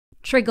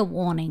Trigger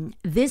warning,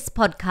 this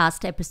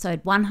podcast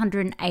episode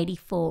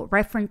 184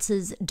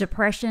 references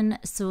depression,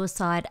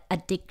 suicide,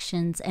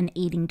 addictions, and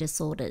eating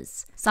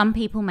disorders. Some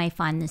people may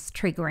find this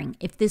triggering.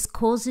 If this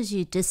causes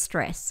you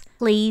distress,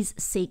 please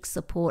seek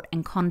support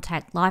and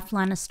contact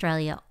Lifeline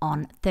Australia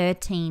on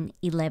 13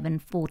 11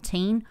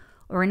 14,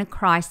 or in a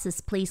crisis,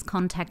 please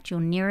contact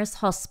your nearest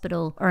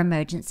hospital or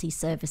emergency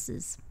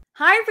services.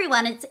 Hi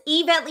everyone, it's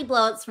Yvette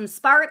Blowitz from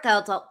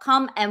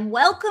spaitgirlbookclub and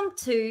welcome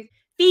to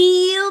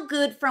Feel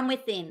Good From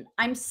Within.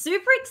 I'm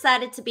super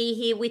excited to be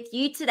here with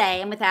you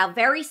today and with our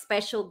very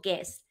special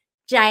guest,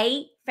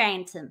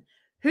 Fantom,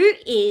 who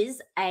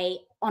is an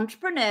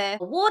entrepreneur,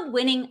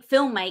 award-winning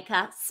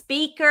filmmaker,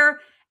 speaker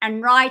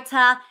and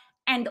writer,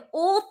 and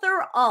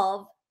author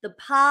of The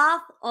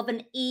Path of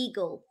an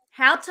Eagle,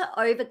 How to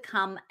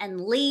Overcome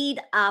and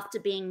Lead After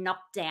Being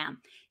Knocked Down.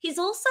 He's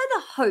also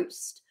the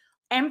host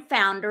and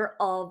founder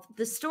of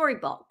The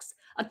Storybox,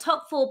 a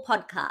top 4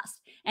 podcast,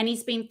 and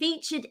he's been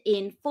featured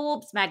in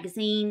Forbes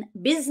Magazine,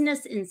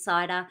 Business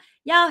Insider,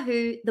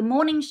 Yahoo, The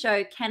Morning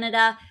Show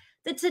Canada,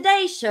 The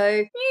Today Show,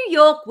 New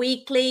York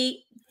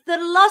Weekly, The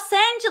Los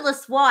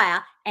Angeles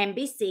Wire,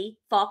 NBC,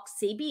 Fox,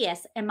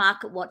 CBS, and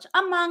Market Watch,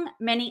 among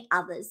many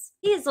others.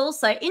 He has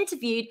also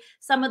interviewed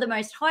some of the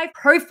most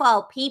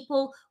high-profile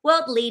people,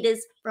 world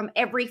leaders from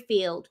every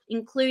field,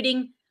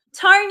 including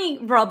Tony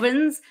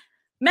Robbins,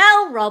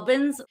 Mel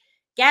Robbins,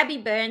 Gabby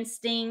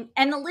Bernstein,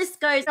 and the list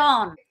goes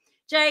on.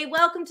 Jay,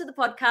 welcome to the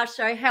podcast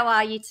show. How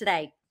are you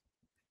today?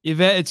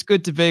 Yvette, it's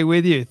good to be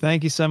with you.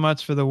 Thank you so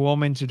much for the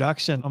warm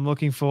introduction. I'm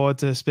looking forward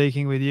to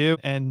speaking with you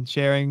and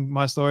sharing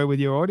my story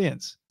with your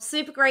audience.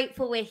 Super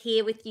grateful we're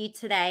here with you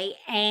today,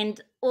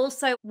 and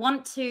also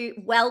want to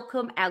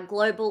welcome our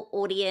global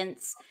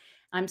audience.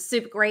 I'm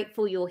super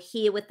grateful you're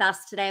here with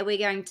us today. We're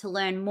going to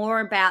learn more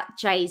about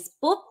Jay's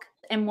book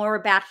and more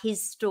about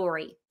his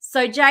story.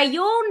 So Jay,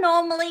 you're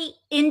normally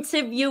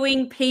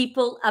interviewing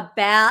people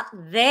about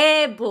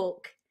their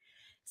book.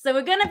 So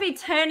we're going to be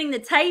turning the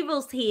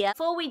tables here.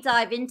 Before we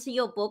dive into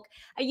your book,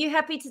 are you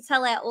happy to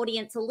tell our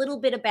audience a little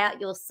bit about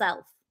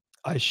yourself?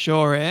 I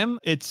sure am.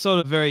 It's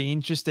sort of very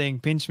interesting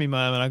pinch me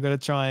moment. I've got to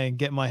try and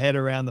get my head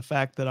around the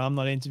fact that I'm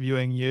not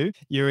interviewing you.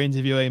 You're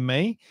interviewing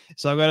me.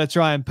 So I've got to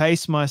try and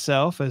pace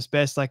myself as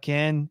best I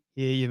can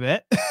here,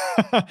 Yvette.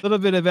 A little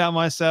bit about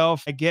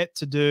myself. I get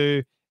to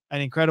do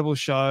an incredible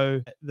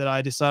show that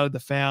I decided to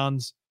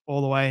found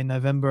all the way in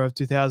November of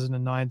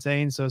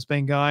 2019. So it's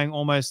been going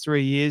almost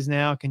 3 years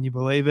now. Can you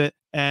believe it?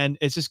 And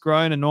it's just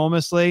grown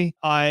enormously.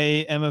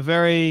 I am a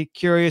very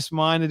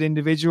curious-minded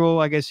individual,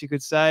 I guess you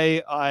could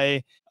say.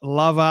 I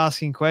love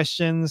asking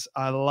questions.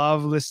 I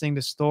love listening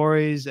to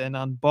stories and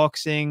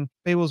unboxing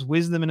people's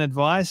wisdom and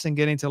advice and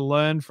getting to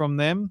learn from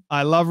them.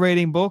 I love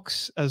reading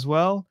books as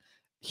well.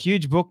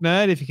 Huge book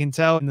nerd, if you can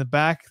tell in the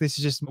back. This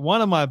is just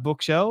one of my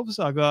bookshelves.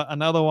 I got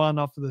another one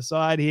off to the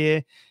side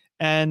here.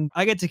 And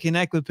I get to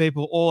connect with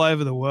people all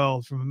over the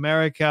world, from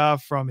America,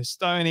 from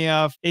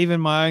Estonia, even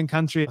my own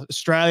country,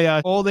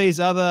 Australia, all these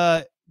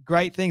other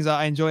great things.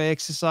 I enjoy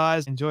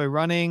exercise, enjoy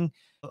running.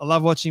 I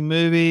love watching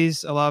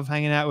movies. I love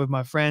hanging out with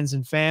my friends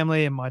and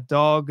family and my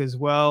dog as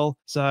well.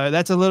 So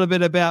that's a little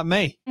bit about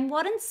me. And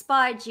what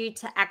inspired you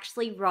to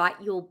actually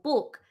write your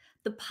book,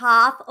 The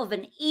Path of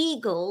an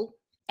Eagle,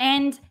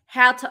 and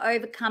How to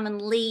Overcome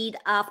and Lead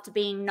After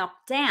Being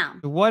Knocked Down?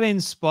 What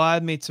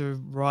inspired me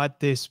to write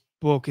this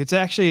book? It's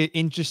actually an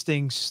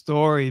interesting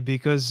story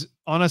because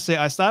honestly,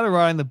 I started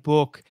writing the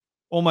book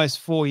almost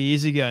 4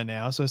 years ago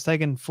now. So it's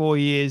taken 4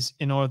 years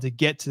in order to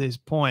get to this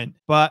point.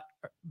 But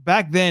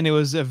back then it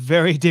was a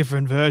very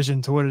different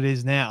version to what it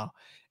is now.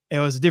 It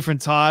was a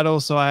different title.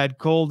 So I had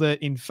called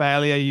it In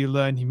Failure, You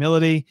Learn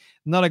Humility.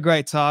 Not a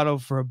great title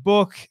for a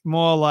book,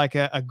 more like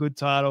a good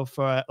title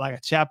for like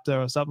a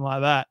chapter or something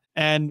like that.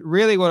 And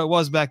really what it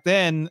was back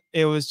then,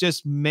 it was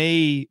just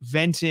me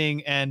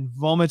venting and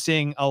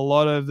vomiting a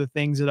lot of the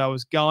things that I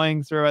was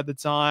going through at the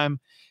time.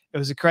 It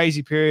was a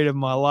crazy period of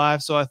my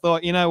life. So I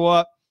thought, you know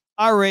what?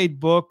 I read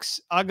books.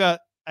 I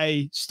got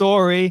a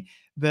story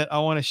that I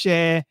want to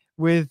share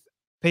with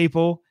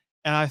people.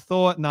 And I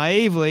thought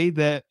naively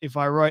that if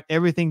I wrote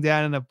everything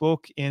down in a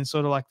book in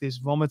sort of like this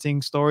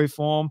vomiting story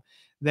form,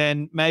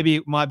 then maybe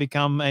it might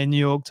become a New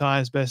York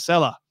Times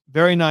bestseller.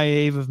 Very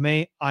naive of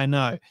me, I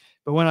know.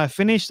 But when I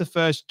finished the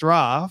first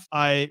draft,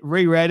 I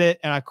reread it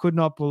and I could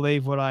not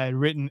believe what I had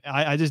written.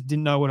 I just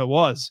didn't know what it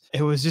was.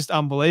 It was just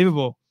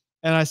unbelievable.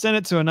 And I sent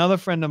it to another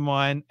friend of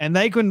mine and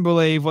they couldn't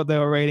believe what they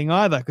were reading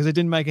either because it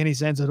didn't make any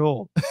sense at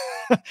all.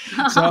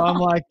 So I'm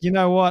like, you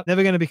know what?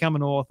 Never going to become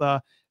an author.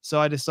 So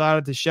I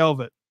decided to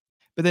shelve it.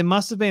 But there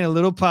must have been a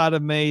little part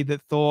of me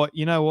that thought,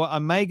 you know what? I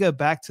may go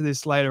back to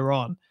this later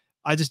on.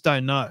 I just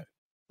don't know.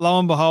 Lo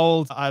and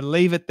behold, I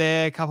leave it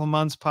there, a couple of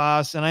months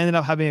pass, and I ended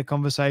up having a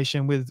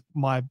conversation with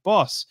my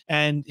boss.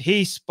 And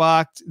he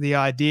sparked the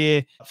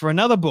idea for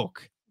another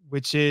book,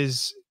 which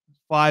is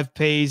 5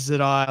 Ps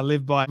that I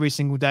live by every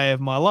single day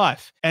of my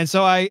life. And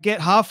so I get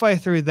halfway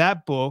through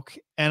that book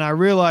and I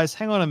realize,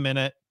 hang on a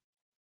minute,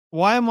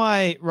 why am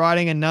I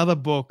writing another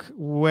book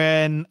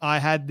when I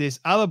had this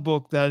other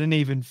book that I didn't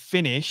even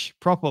finish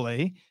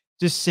properly?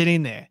 just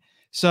sitting there.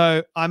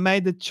 So I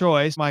made the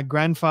choice, my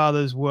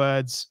grandfather's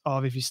words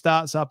of if you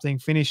start something,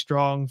 finish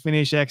strong,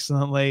 finish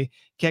excellently,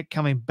 kept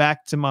coming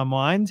back to my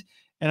mind.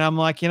 And I'm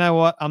like, you know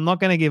what? I'm not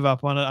going to give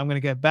up on it. I'm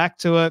going to go back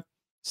to it,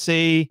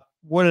 see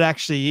what it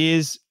actually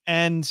is.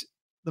 And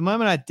the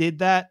moment I did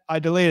that, I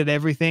deleted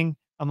everything.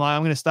 I'm like,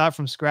 I'm going to start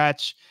from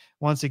scratch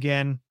once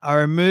again. I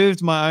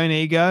removed my own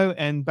ego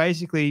and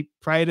basically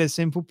prayed a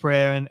simple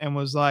prayer and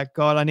was like,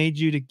 God, I need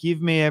you to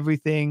give me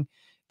everything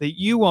that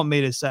you want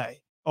me to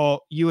say,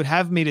 or you would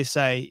have me to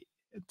say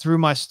through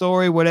my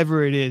story,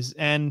 whatever it is.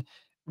 And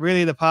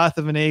really the path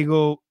of an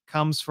eagle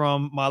comes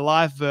from my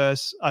life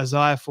verse,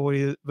 Isaiah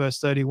 40, verse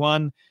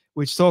 31,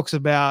 which talks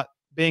about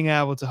being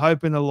able to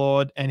hope in the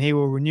Lord and he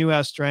will renew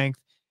our strength.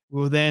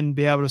 We'll then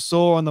be able to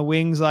soar on the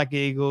wings like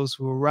eagles.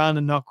 We'll run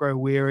and not grow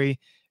weary,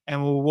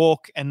 and we'll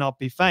walk and not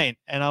be faint.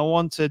 And I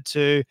wanted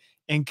to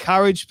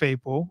encourage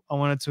people. I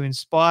wanted to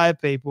inspire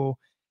people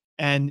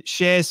and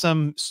share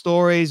some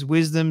stories,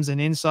 wisdoms,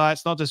 and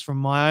insights, not just from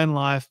my own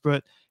life,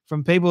 but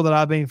from people that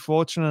I've been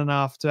fortunate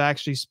enough to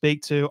actually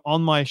speak to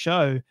on my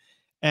show,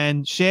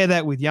 and share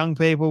that with young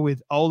people,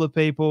 with older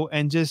people,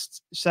 and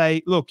just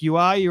say, look, you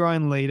are your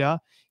own leader.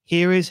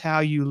 Here is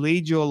how you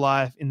lead your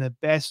life in the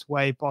best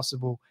way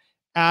possible,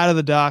 out of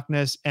the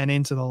darkness and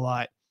into the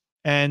light.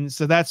 And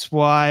so that's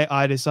why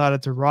I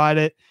decided to write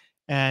it.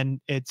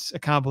 And I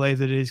can't believe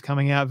that it is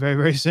coming out very,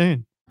 very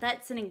soon.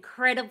 That's an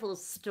incredible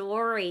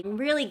story. I'm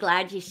really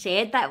glad you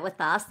shared that with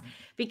us,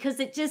 because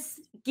it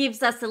just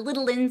gives us a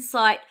little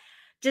insight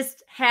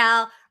just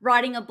how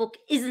writing a book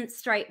isn't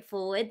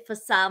straightforward for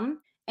some,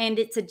 and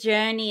it's a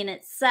journey in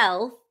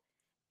itself.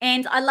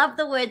 And I love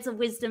the words of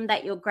wisdom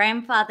that your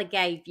grandfather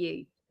gave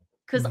you,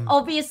 because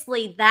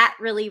obviously that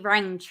really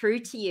rang true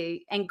to you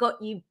and got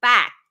you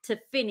back to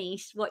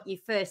finish what you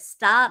first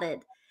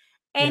started.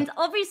 And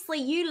obviously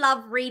you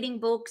love reading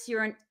books.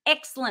 You're an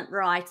excellent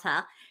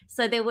writer.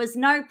 So there was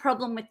no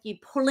problem with you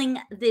pulling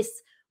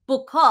this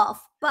book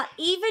off. But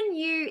even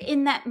you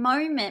in that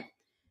moment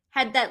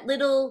had that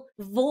little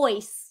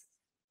voice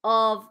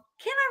of,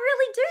 can I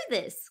really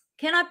do this?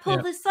 Can I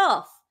pull this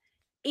off?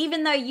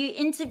 Even though you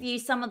interview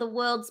some of the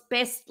world's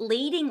best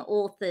leading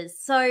authors.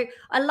 So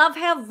I love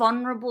how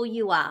vulnerable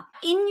you are.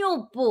 In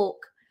your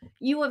book,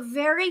 you are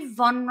very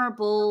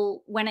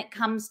vulnerable when it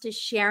comes to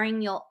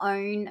sharing your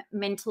own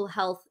mental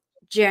health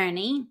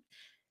journey,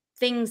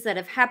 things that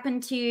have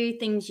happened to you,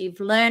 things you've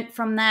learned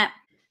from that.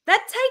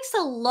 That takes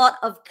a lot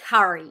of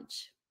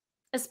courage,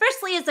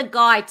 especially as a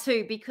guy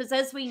too, because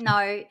as we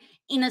know,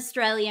 in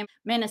Australia,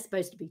 men are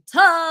supposed to be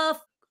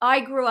tough. I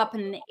grew up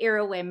in an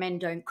era where men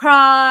don't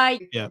cry.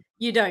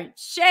 You don't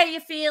share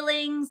your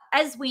feelings.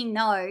 As we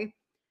know,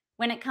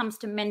 when it comes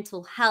to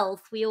mental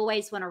health, we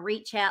always want to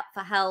reach out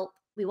for help.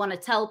 We want to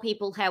tell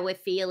people how we're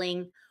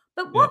feeling.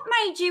 But what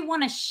made you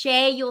want to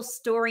share your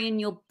story in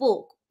your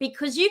book?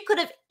 Because you could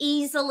have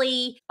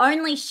easily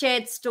only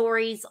shared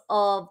stories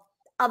of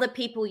other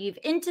people you've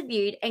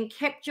interviewed and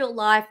kept your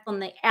life on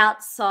the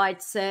outside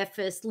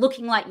surface,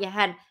 looking like you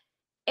had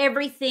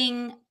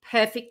everything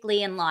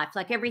perfectly in life,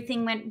 like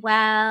everything went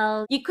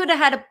well. You could have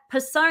had a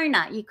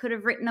persona. You could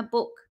have written a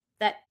book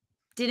that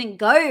didn't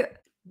go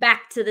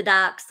back to the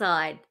dark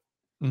side.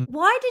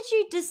 Why did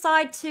you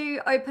decide to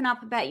open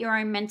up about your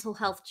own mental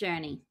health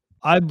journey?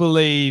 I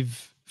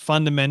believe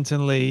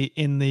fundamentally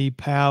in the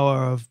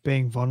power of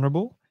being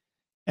vulnerable.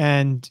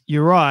 And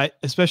you're right,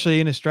 especially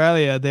in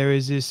Australia, there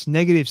is this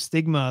negative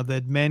stigma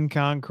that men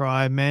can't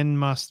cry, men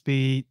must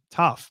be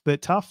tough.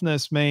 But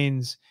toughness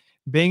means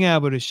being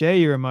able to share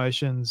your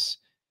emotions,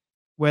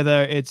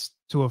 whether it's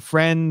to a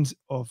friend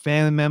or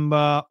family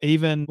member,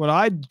 even what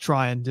I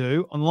try and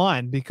do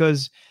online,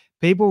 because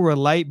people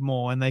relate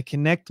more and they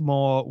connect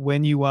more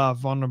when you are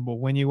vulnerable,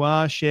 when you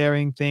are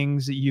sharing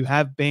things that you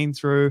have been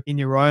through in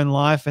your own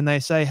life. And they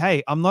say,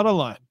 hey, I'm not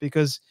alone,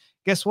 because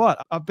guess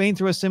what? I've been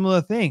through a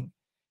similar thing.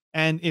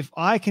 And if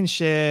I can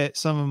share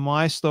some of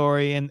my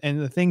story and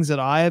the things that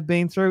I have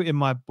been through in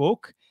my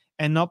book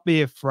and not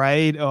be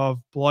afraid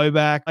of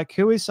blowback, like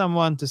who is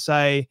someone to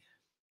say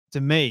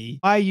to me,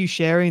 why are you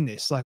sharing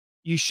this? Like,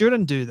 you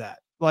shouldn't do that.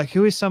 Like,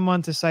 who is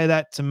someone to say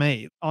that to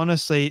me?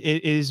 Honestly,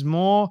 it is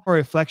more a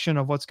reflection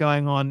of what's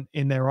going on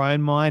in their own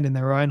mind, in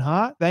their own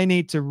heart. They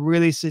need to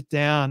really sit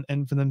down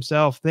and for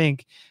themselves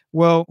think,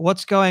 well,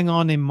 what's going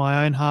on in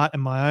my own heart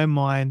and my own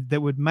mind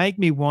that would make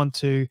me want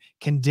to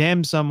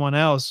condemn someone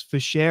else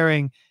for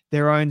sharing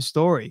their own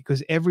story?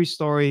 Because every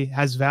story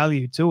has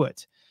value to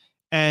it.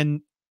 And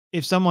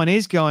if someone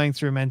is going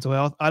through mental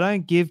health, I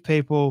don't give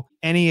people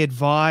any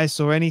advice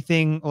or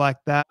anything like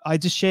that. I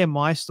just share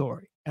my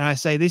story. And I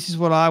say, this is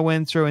what I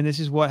went through and this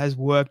is what has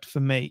worked for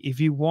me. If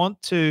you want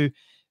to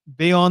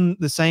be on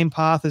the same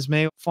path as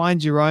me,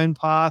 find your own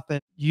path and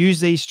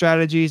use these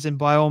strategies. And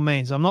by all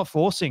means, I'm not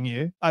forcing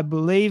you. I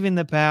believe in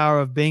the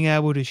power of being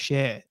able to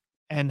share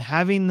and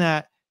having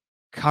that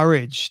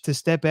courage to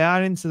step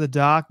out into the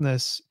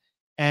darkness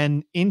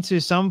and into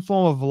some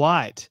form of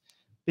light,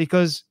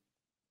 because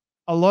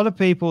a lot of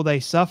people, they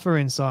suffer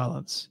in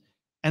silence,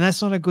 and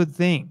that's not a good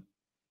thing.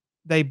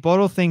 they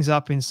bottle things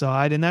up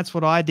inside. And that's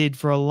what I did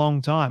for a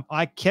long time.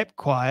 I kept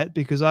quiet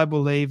because I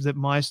believed that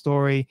my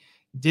story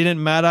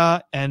didn't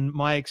matter and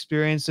my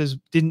experiences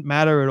didn't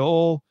matter at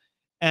all.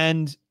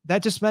 And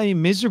that just made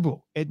me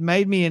miserable. It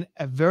made me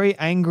a very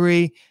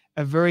angry,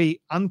 a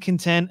very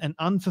uncontent and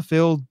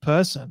unfulfilled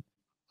person.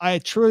 I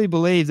truly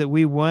believe that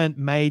we weren't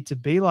made to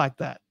be like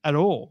that at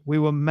all. We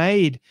were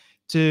made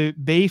to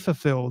be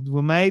fulfilled. We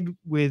were made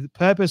with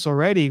purpose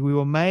already. We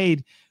were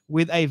made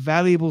with a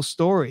valuable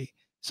story.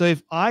 So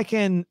if I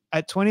can,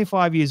 at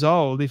 25 years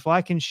old, if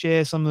I can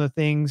share some of the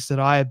things that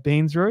I have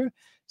been through,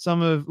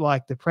 some of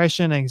like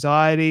depression,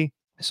 anxiety,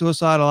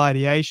 suicidal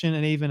ideation,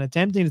 and even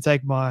attempting to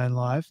take my own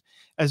life,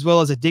 as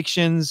well as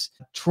addictions,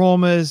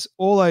 traumas,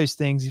 all those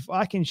things, if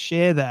I can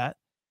share that,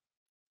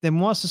 then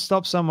what's to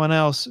stop someone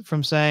else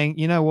from saying,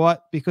 you know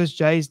what, because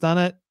Jay's done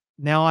it,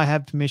 now I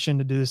have permission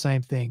to do the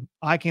same thing.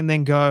 I can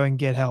then go and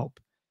get help.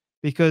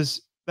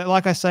 Because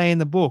like I say in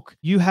the book,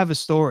 you have a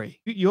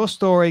story. Your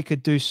story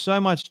could do so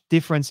much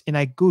difference in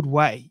a good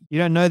way. You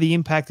don't know the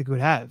impact it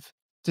could have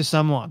to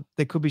someone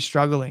that could be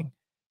struggling.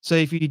 So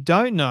if you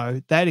don't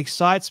know, that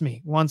excites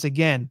me. Once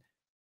again,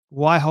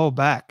 why hold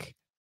back?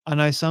 I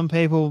know some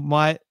people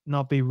might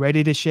not be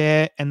ready to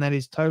share, and that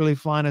is totally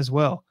fine as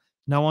well.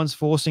 No one's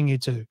forcing you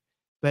to.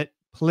 But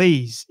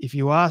please, if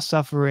you are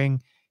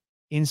suffering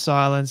in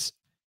silence,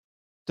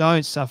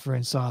 don't suffer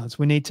in silence.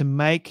 We need to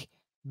make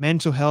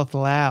mental health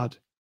loud,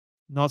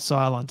 not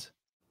silent.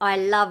 I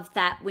love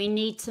that. We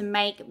need to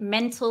make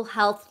mental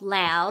health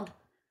loud,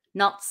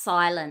 not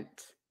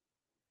silent.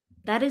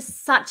 That is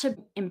such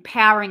an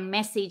empowering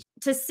message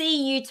to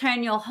see you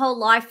turn your whole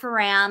life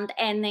around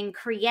and then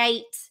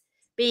create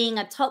being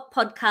a top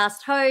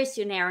podcast host.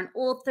 You're now an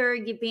author.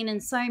 You've been in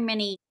so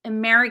many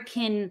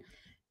American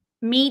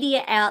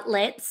media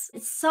outlets.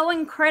 It's so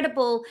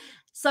incredible.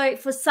 So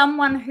for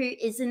someone who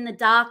is in the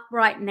dark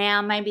right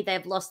now, maybe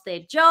they've lost their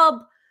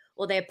job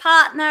or their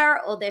partner,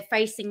 or they're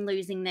facing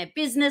losing their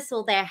business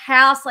or their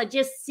house, I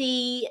just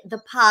see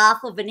the path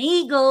of an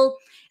eagle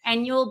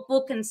and your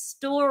book and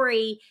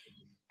story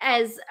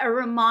as a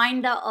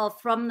reminder of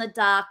from the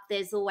dark,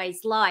 there's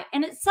always light.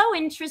 And it's so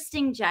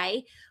interesting,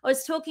 Jay. I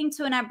was talking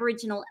to an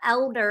Aboriginal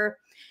elder,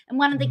 and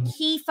one of the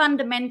key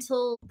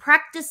fundamental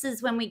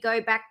practices when we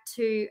go back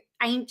to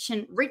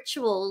ancient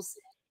rituals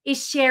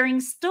is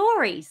sharing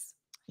stories.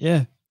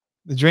 Yeah,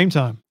 the dream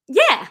time.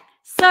 Yeah.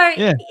 So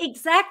Yeah.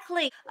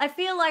 exactly. I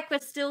feel like we're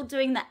still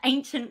doing the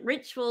ancient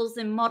rituals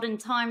in modern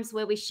times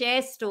where we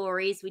share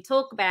stories, we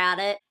talk about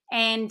it,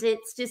 and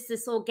it's just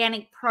this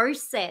organic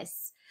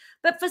process.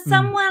 But for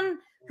someone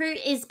who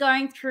is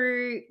going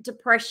through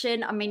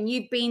depression, I mean,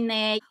 you've been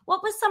there.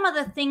 What were some of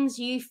the things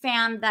you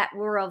found that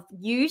were of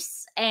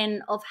use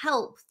and of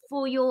help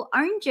for your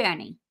own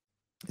journey?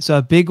 So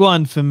a big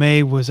one for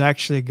me was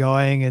actually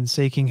going and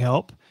seeking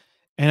help.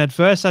 And at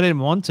first I didn't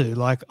want to.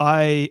 Like,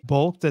 I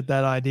balked at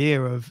that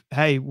idea of,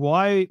 hey,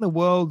 why in the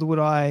world would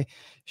I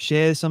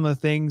share some of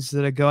the things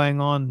that are going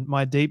on,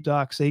 my deep,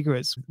 dark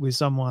secrets with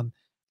someone?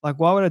 Like,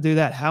 why would I do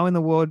that? How in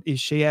the world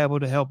is she able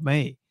to help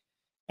me?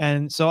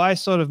 And so I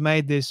sort of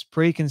made this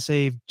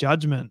preconceived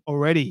judgment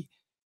already.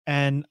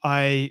 And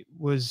I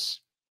was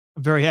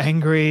very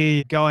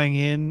angry going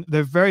in.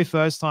 The very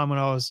first time when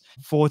I was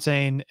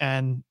 14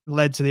 and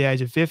led to the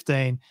age of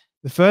 15,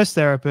 the first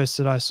therapist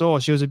that I saw,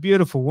 she was a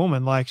beautiful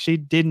woman. Like, she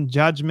didn't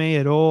judge me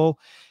at all.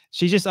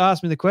 She just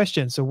asked me the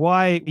question, so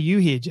why are you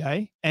here,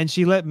 Jay? And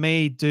she let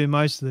me do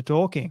most of the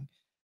talking.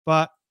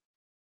 But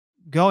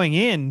going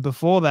in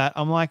before that,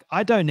 I'm like,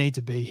 I don't need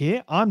to be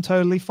here. I'm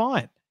totally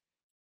fine.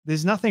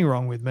 There's nothing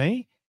wrong with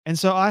me. And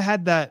so I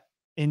had that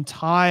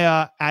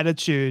entire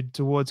attitude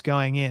towards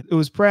going in. It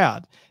was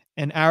proud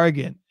and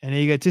arrogant and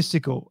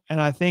egotistical.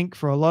 And I think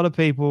for a lot of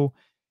people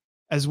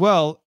as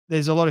well,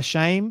 there's a lot of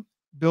shame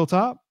built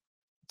up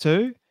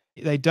too.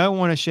 They don't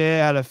want to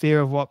share out of fear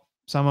of what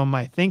someone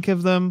might think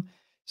of them.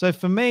 So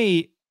for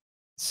me,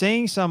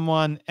 seeing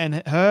someone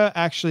and her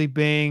actually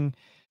being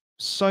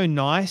so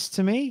nice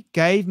to me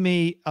gave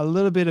me a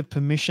little bit of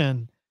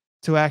permission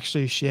to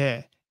actually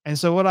share. And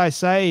so what I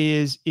say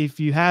is, if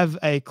you have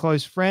a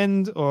close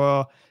friend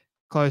or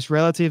close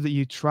relative that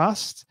you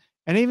trust,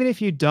 and even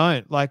if you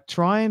don't, like,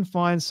 try and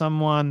find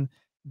someone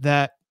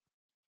that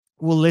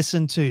will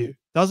listen to you.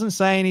 Doesn't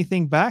say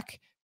anything back,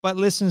 but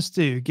listens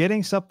to you.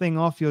 Getting something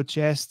off your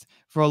chest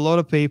for a lot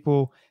of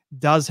people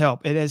does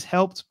help. It has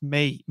helped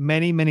me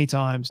many, many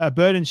times. A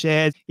burden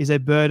shared is a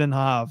burden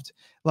halved.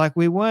 Like,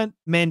 we weren't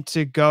meant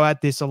to go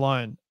at this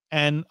alone.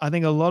 And I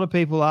think a lot of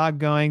people are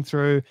going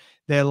through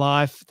their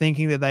life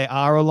thinking that they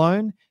are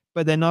alone,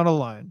 but they're not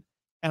alone.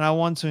 And I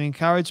want to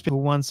encourage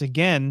people once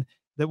again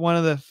that one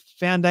of the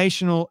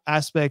foundational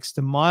aspects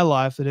to my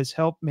life that has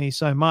helped me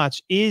so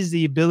much is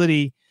the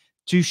ability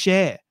to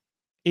share,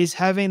 is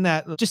having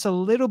that just a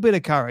little bit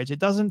of courage. It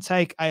doesn't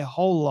take a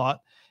whole lot.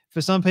 For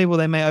some people,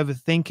 they may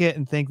overthink it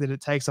and think that it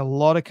takes a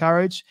lot of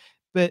courage,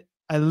 but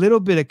a little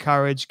bit of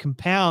courage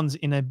compounds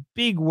in a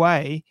big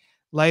way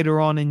later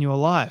on in your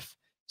life.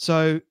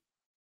 So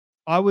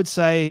I would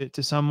say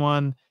to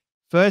someone,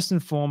 first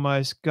and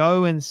foremost,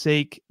 go and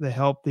seek the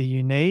help that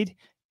you need.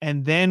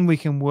 And then we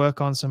can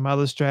work on some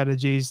other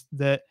strategies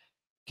that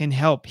can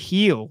help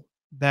heal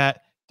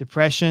that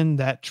depression,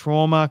 that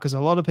trauma, because a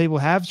lot of people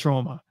have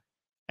trauma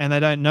and they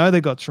don't know they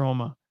got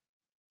trauma,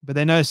 but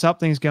they know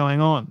something's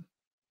going on.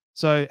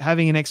 So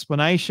having an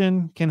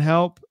explanation can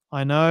help.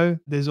 I know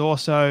there's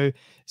also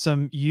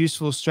some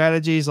useful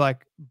strategies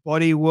like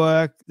body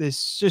work.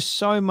 There's just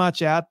so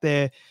much out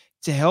there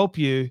to help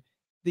you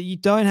that you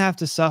don't have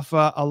to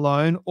suffer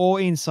alone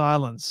or in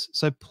silence.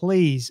 So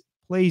please,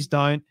 please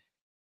don't.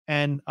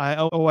 And I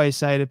always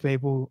say to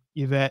people,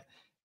 Yvette,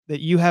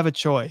 that you have a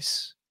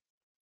choice.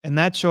 And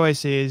that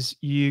choice is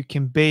you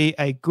can be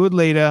a good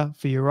leader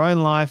for your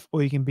own life,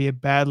 or you can be a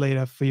bad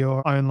leader for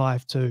your own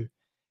life too.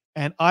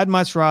 And I'd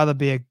much rather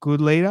be a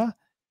good leader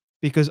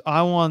because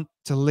I want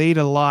to lead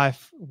a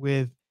life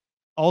with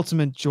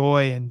ultimate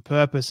joy and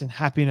purpose and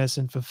happiness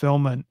and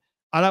fulfillment.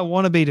 I don't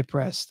want to be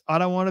depressed. I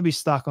don't want to be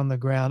stuck on the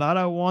ground. I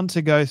don't want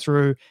to go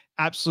through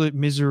absolute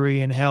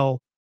misery and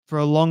hell for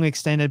a long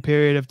extended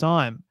period of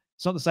time.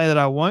 It's not to say that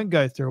I won't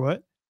go through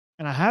it,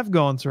 and I have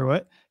gone through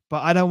it,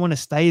 but I don't want to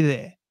stay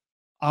there.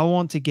 I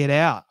want to get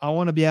out. I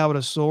want to be able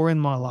to soar in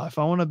my life.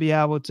 I want to be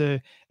able to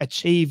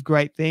achieve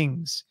great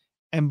things.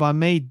 And by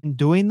me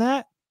doing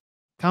that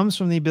comes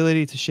from the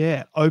ability to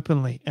share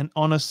openly and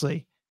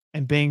honestly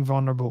and being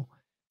vulnerable.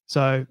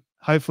 So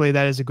hopefully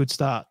that is a good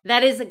start.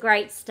 That is a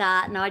great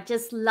start. And I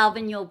just love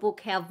in your book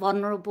how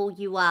vulnerable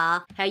you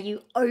are, how you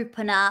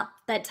open up.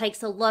 That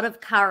takes a lot of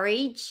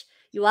courage.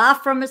 You are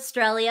from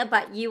Australia,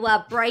 but you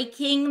are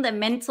breaking the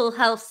mental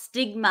health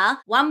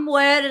stigma one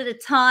word at a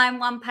time,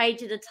 one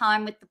page at a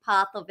time with the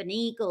path of an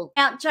eagle.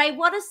 Now, Jay,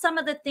 what are some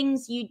of the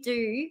things you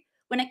do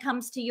when it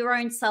comes to your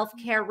own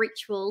self-care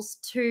rituals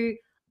to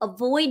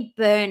avoid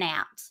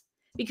burnout?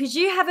 Because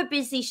you have a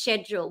busy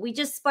schedule. We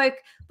just spoke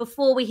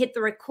before we hit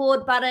the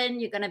record button.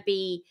 You're going to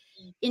be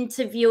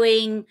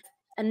interviewing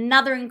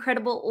another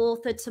incredible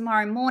author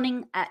tomorrow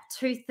morning at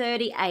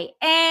 2:30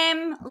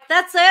 a.m.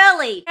 That's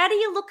early. How do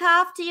you look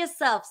after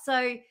yourself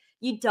so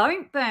you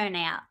don't burn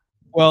out?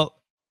 Well,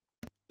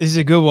 this is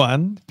a good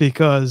one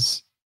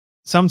because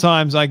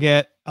sometimes I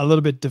get a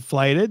little bit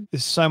deflated.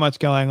 There's so much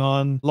going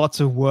on, lots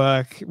of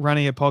work.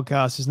 Running a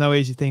podcast is no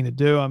easy thing to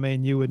do. I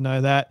mean, you would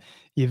know that,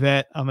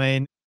 Yvette. I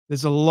mean,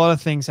 there's a lot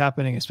of things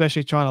happening,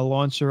 especially trying to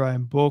launch your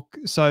own book.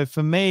 So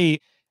for me,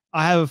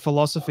 I have a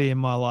philosophy in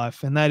my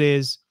life, and that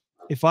is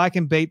if I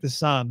can beat the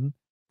sun,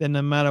 then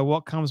no matter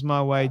what comes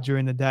my way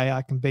during the day,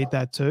 I can beat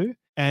that too.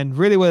 And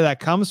really where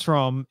that comes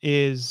from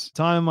is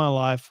time in my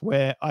life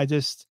where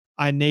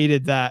I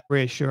needed that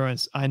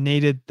reassurance. I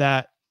needed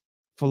that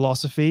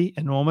philosophy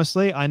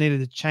enormously. I needed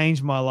to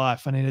change my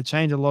life. I needed to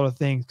change a lot of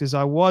things because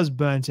I was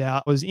burnt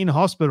out. I was in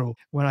hospital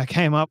when I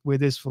came up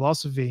with this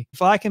philosophy.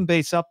 If I can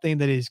be something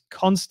that is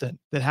constant,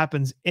 that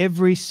happens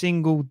every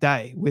single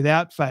day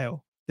without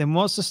fail, then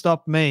what's to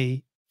stop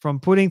me from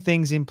putting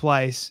things in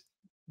place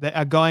that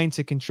are going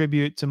to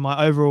contribute to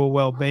my overall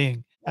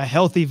well-being, a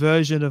healthy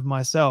version of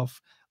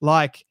myself,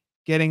 like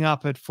getting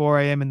up at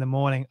 4 a.m. in the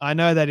morning. I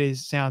know that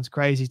sounds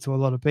crazy to a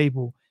lot of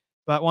people,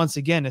 but once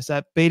again, it's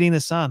that beating the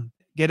sun.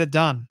 Get it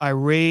done. I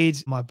read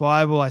my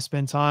Bible. I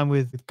spend time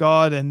with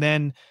God, and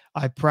then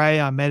I pray.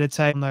 I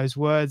meditate on those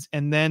words,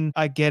 and then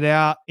I get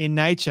out in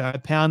nature. I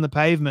pound the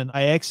pavement.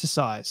 I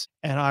exercise,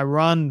 and I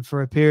run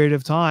for a period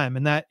of time,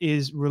 and that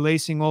is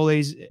releasing all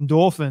these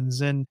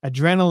endorphins and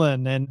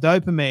adrenaline and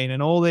dopamine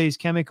and all these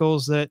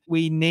chemicals that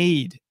we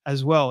need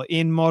as well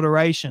in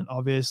moderation,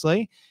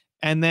 obviously.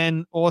 And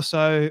then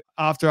also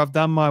after I've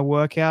done my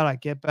workout, I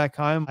get back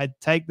home, I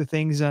take the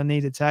things I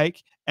need to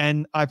take,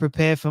 and I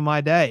prepare for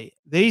my day.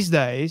 These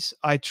days,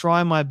 I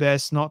try my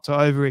best not to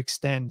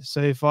overextend.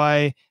 So if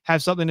I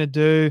have something to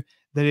do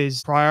that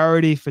is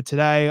priority for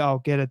today, I'll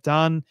get it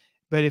done.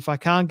 But if I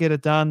can't get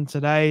it done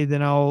today,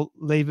 then I'll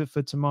leave it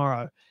for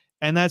tomorrow.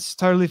 And that's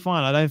totally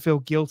fine. I don't feel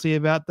guilty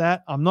about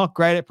that. I'm not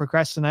great at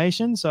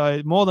procrastination,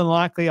 so more than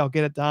likely I'll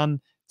get it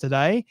done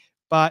today.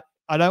 But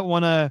I don't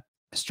want to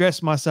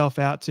stress myself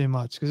out too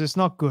much because it's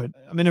not good.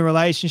 I'm in a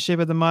relationship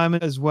at the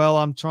moment as well.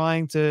 I'm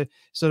trying to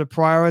sort of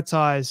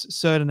prioritize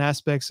certain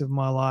aspects of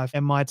my life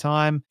and my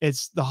time.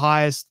 It's the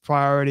highest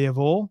priority of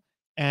all.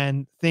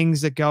 And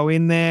things that go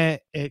in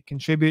there, it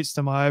contributes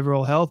to my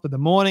overall health. But the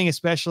morning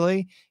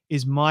especially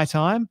is my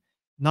time.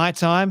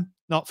 Nighttime,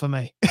 not for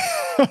me.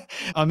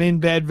 I'm in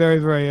bed very,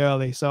 very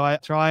early. So I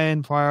try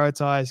and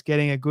prioritize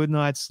getting a good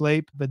night's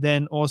sleep, but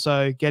then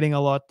also getting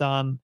a lot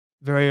done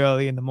very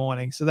early in the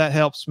morning. So that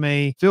helps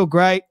me feel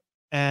great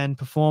and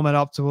perform at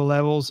optimal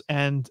levels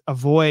and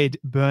avoid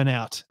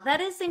burnout.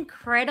 That is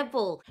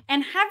incredible.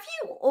 And have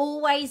you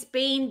always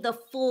been the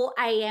 4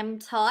 a.m.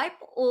 type,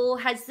 or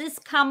has this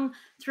come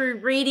through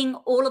reading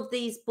all of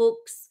these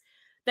books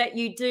that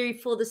you do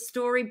for the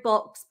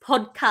Storybox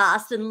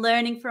podcast and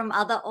learning from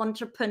other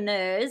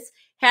entrepreneurs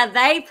how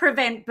they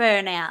prevent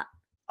burnout?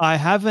 I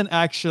haven't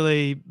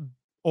actually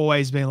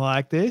always been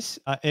like this.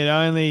 It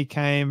only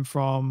came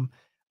from,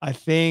 I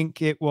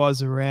think it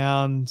was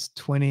around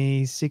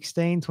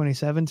 2016,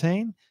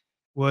 2017.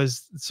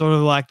 was sort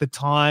of like the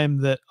time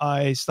that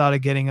I started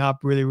getting up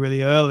really,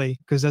 really early.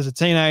 Because as a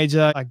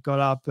teenager, I got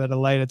up at a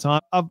later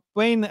time. I've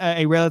been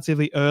a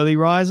relatively early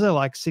riser,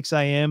 like 6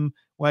 a.m.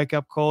 wake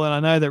up call. And I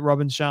know that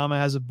Robin Sharma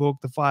has a book,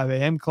 The 5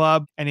 a.m.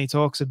 Club, and he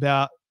talks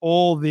about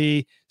all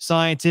the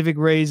scientific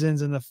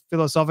reasons and the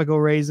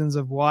philosophical reasons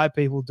of why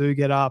people do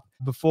get up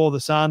before the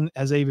sun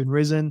has even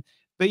risen.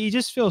 But you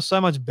just feel so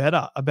much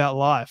better about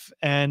life.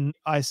 And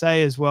I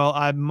say as well,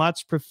 I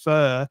much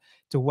prefer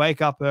to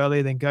wake up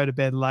early than go to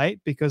bed late,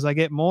 because I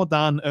get more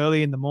done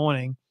early in the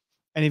morning.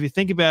 And if you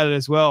think about it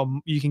as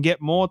well, you can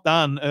get more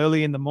done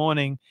early in the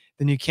morning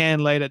than you can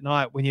late at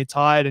night when you're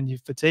tired and you're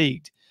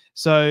fatigued.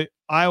 So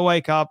I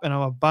wake up and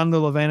I'm a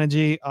bundle of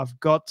energy. I've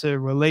got to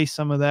release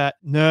some of that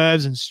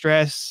nerves and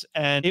stress,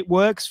 and it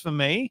works for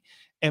me.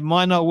 It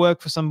might not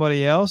work for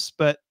somebody else,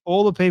 but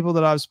all the people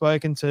that I've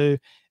spoken to,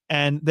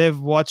 and they've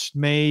watched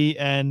me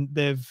and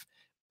they've,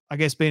 I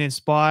guess, been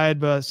inspired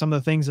by some of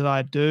the things that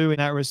I do in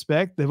that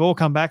respect. They've all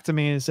come back to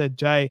me and said,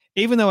 Jay,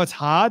 even though it's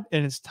hard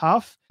and it's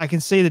tough, I can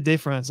see the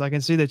difference. I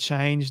can see the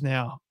change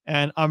now.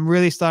 And I'm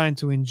really starting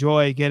to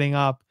enjoy getting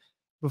up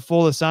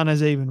before the sun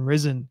has even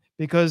risen,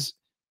 because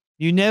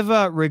you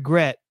never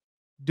regret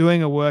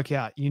doing a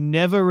workout. You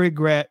never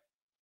regret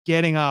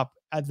getting up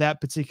at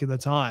that particular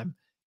time,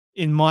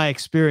 in my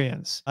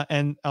experience.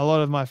 And a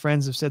lot of my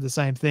friends have said the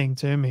same thing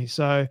to me.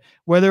 So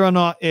whether or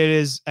not it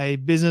is a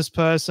business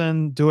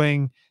person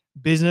doing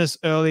business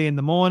early in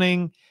the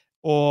morning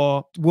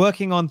or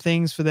working on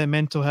things for their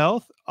mental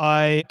health,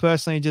 I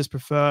personally just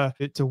prefer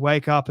to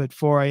wake up at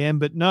 4 a.m.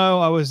 But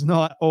no, I was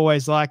not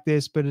always like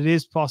this, but it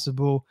is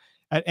possible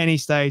at any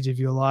stage of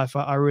your life.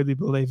 I really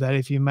believe that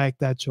if you make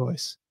that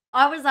choice.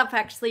 I was up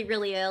actually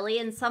really early,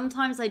 and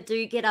sometimes I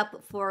do get up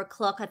at 4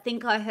 o'clock. I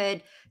think I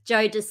heard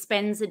Joe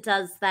Dispenza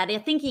does that. I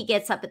think he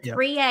gets up at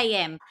 3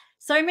 a.m.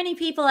 So many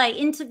people I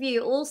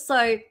interview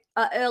also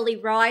are early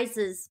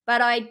risers,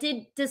 but I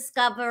did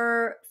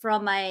discover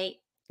from a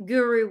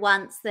guru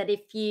once that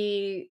if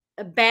you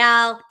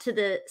bow to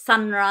the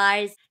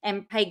sunrise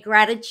and pay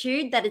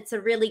gratitude, that it's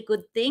a really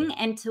good thing,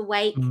 and to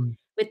wake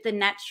with the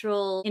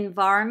natural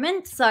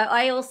environment. So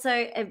I also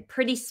am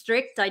pretty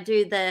strict. I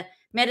do the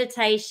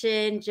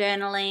meditation,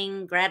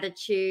 journaling,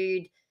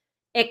 gratitude,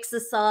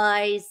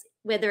 exercise,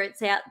 whether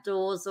it's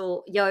outdoors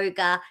or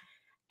yoga.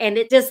 And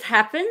it just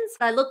happens.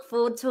 I look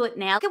forward to it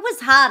now. It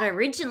was hard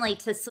originally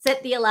to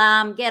set the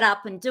alarm, get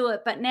up and do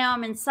it. But now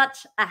I'm in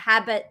such a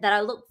habit that I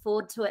look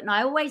forward to it and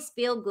I always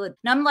feel good.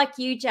 And I'm like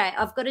you, Jay,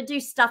 I've got to do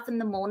stuff in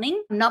the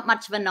morning. I'm not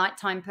much of a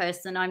nighttime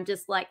person. I'm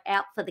just like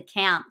out for the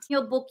count. In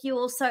your book, you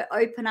also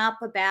open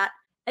up about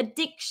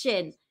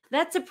addiction.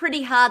 That's a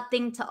pretty hard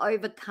thing to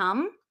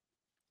overcome.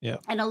 Yeah.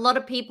 And a lot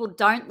of people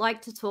don't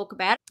like to talk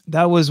about it.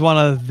 That was one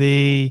of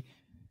the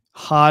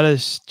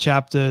hardest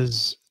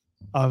chapters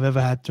I've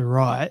ever had to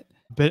write,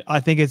 but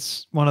I think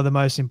it's one of the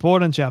most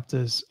important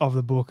chapters of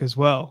the book as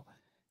well.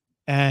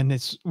 And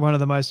it's one of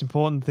the most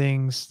important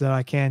things that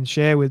I can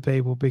share with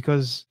people,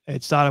 because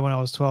it started when I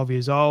was 12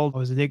 years old. I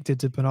was addicted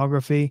to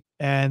pornography,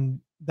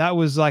 and that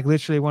was like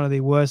literally one of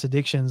the worst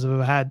addictions I've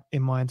ever had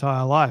in my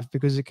entire life,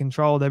 because it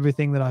controlled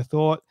everything that I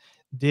thought,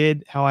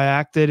 did, how I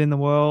acted in the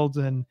world.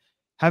 And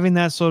having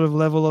that sort of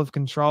level of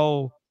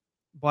control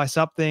by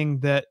something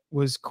that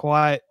was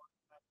quite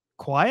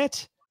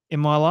quiet in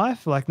my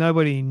life, like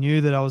nobody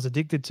knew that I was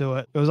addicted to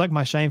it. It was like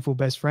my shameful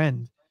best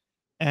friend.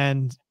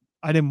 And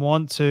I didn't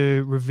want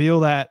to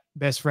reveal that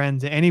best friend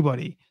to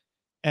anybody.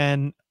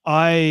 And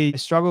I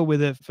struggled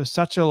with it for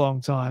such a long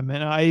time.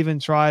 And I even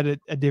tried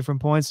at different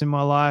points in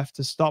my life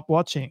to stop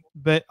watching,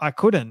 but I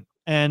couldn't.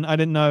 And I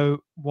didn't know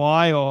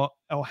why or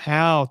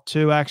how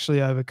to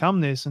actually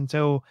overcome this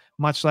until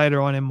much later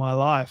on in my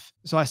life.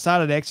 So I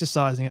started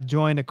exercising. I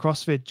joined a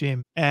CrossFit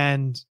gym.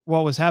 And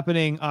what was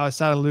happening, I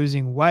started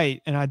losing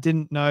weight. And I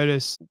didn't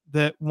notice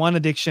that one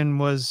addiction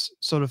was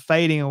sort of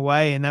fading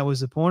away, and that was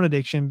the porn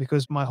addiction,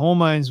 because my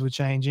hormones were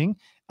changing.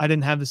 I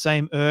didn't have the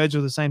same urge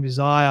or the same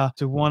desire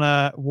to want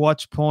to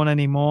watch porn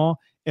anymore.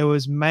 It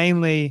was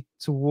mainly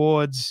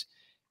towards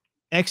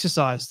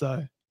exercise,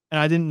 though. And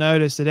I didn't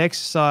notice that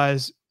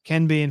exercise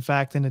can be, in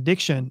fact, an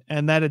addiction.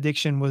 And that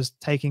addiction was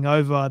taking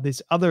over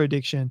this other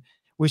addiction,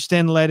 which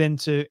then led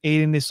into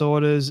eating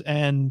disorders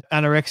and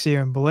anorexia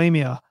and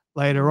bulimia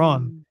later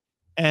on.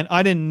 And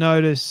I didn't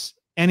notice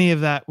any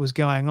of that was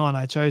going on.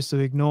 I chose to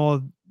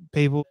ignore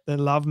people that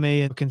love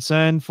me and were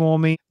concerned for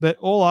me. But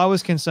all I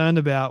was concerned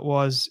about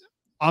was,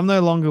 I'm no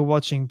longer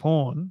watching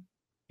porn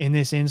in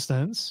this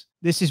instance.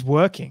 This is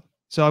working.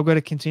 So I've got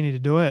to continue to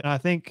do it. And I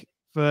think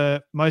for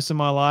most of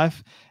my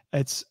life,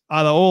 it's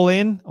either all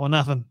in or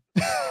nothing.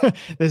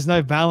 There's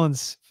no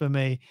balance for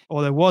me,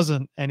 or there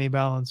wasn't any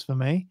balance for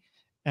me.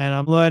 And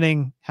I'm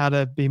learning how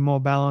to be more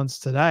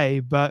balanced today.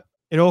 But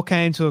it all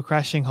came to a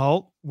crashing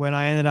halt when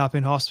I ended up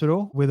in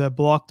hospital with a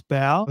blocked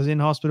bowel. I was in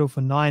hospital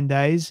for 9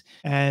 days.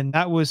 And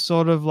that was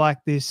sort of like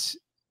this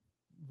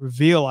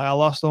reveal. I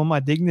lost all my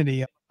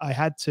dignity. I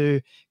had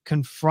to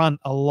confront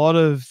a lot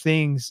of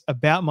things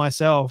about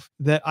myself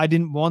that I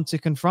didn't want to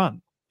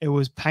confront. It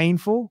was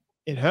painful.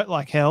 It hurt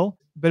like hell,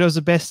 but it was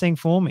the best thing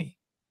for me.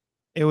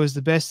 it was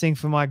the best thing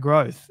for my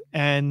growth.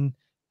 And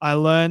I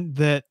learned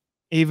that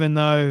even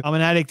though I'm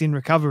an addict in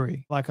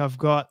recovery, like I've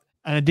got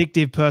an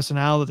addictive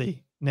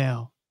personality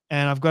now,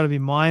 and I've got to be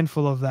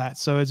mindful of that.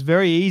 So it's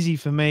very easy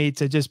for me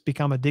to just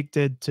become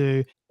addicted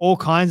to all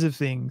kinds of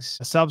things,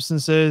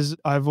 substances.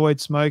 I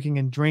avoid smoking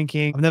and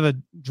drinking. I've never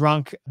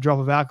drunk a drop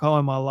of alcohol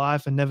in my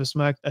life and never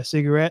smoked a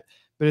cigarette,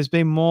 but it's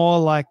been more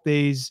like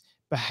these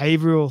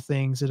behavioral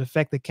things that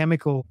affect the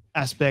chemical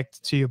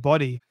aspect to your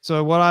body.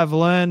 So what I've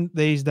learned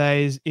these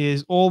days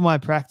is all my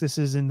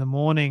practices in the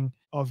morning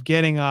of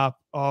getting up,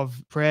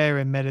 of prayer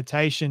and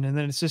meditation, and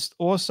then it's just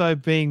also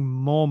being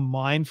more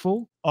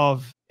mindful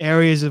of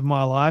areas of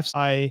my life.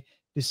 I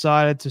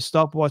decided to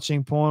stop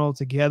watching porn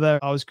altogether.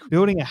 I was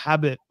building a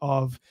habit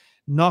of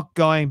not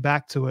going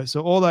back to it.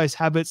 So all those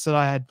habits that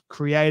I had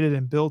created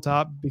and built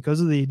up because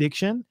of the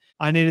addiction,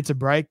 I needed to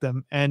break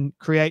them and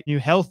create new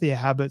healthier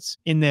habits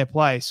in their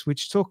place,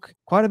 which took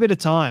quite a bit of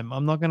time.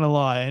 I'm not going to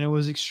lie. And it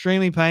was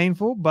extremely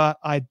painful, but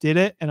I did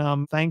it. And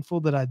I'm thankful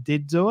that I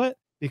did do it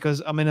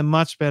because I'm in a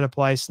much better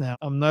place now.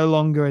 I'm no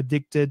longer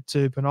addicted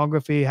to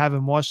pornography.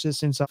 Haven't watched it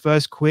since I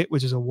first quit,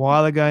 which is a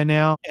while ago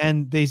now.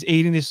 And these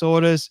eating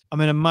disorders,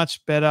 I'm in a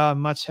much better,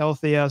 much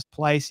healthier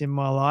place in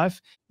my life.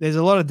 There's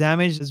a lot of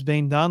damage that's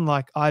been done,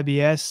 like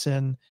IBS,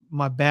 and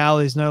my bowel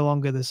is no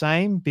longer the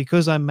same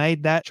because I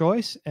made that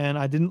choice and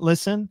I didn't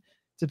listen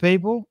to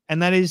people.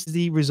 And that is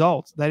the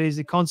result. That is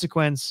the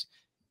consequence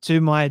to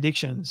my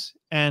addictions.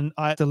 And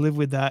I have to live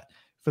with that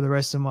for the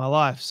rest of my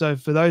life. So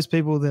for those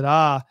people that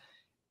are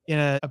in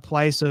a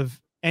place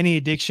of any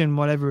addiction,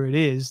 whatever it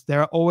is,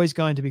 there are always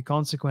going to be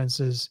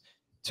consequences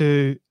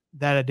to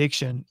that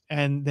addiction,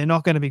 and they're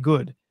not going to be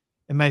good.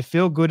 It may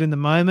feel good in the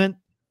moment,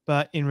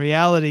 but in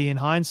reality, in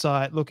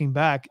hindsight, looking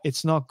back,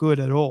 it's not good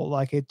at all.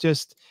 Like it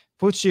just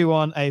puts you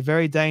on a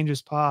very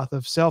dangerous path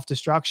of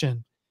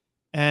self-destruction.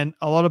 And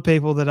a lot of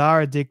people that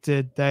are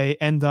addicted, they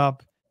end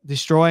up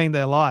destroying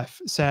their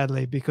life,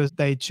 sadly, because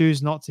they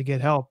choose not to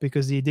get help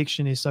because the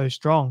addiction is so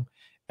strong.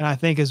 And I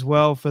think as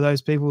well, for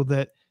those people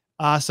that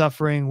are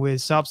suffering with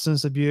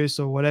substance abuse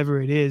or whatever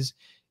it is,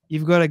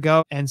 you've got to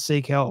go and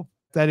seek help.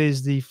 That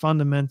is the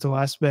fundamental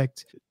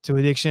aspect to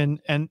addiction.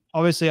 And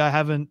obviously, I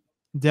haven't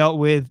dealt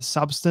with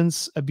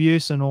substance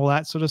abuse and all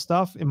that sort of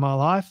stuff in my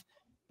life,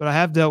 but I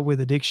have dealt with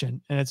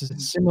addiction, and it's a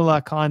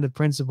similar kind of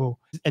principle.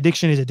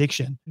 Addiction is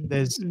addiction.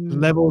 There's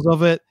levels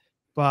of it,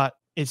 but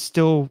it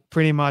still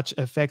pretty much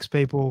affects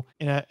people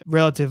in a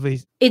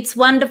relatively... It's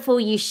wonderful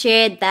you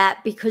shared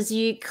that because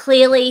you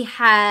clearly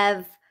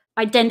have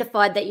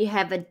identified that you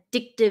have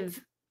addictive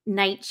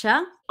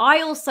nature.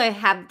 I also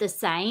have the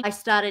same. I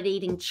started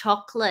eating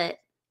chocolate,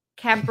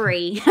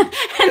 Cadbury,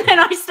 and then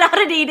I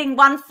started eating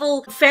one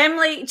full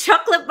family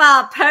chocolate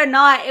bar per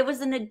night. It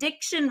was an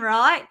addiction,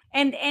 right?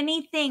 And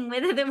anything,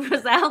 whether it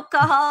was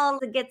alcohol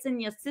that gets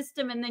in your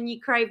system and then you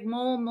crave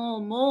more,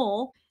 more,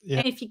 more. Yeah.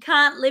 And if you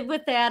can't live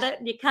without it,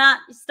 you can't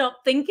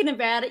stop thinking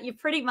about it, you're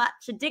pretty much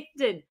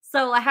addicted.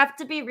 So I have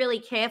to be really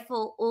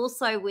careful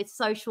also with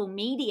social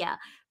media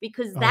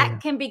because that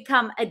can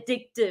become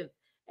addictive.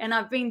 And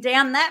I've been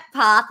down that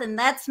path, and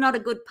that's not a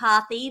good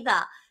path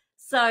either.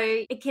 So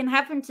it can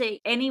happen to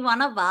any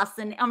one of us.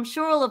 And I'm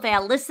sure all of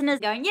our listeners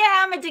going,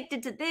 yeah, I'm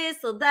addicted to this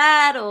or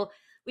that, or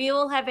we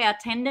all have our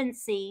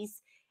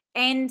tendencies.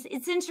 And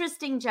it's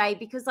interesting, Jay,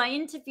 because I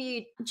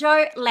interviewed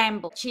Jo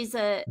Lambert. She's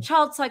a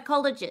child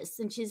psychologist,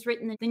 and she's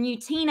written The New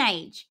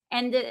Teenage.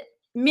 And the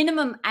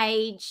minimum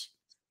age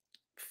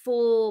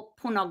for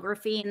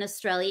pornography in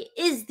Australia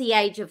is the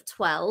age of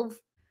 12.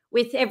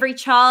 With every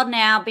child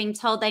now being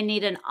told they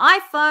need an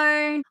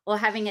iPhone or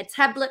having a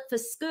tablet for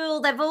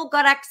school, they've all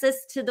got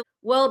access to the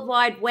World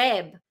Wide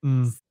Web.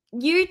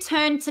 You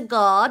turn to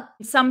God.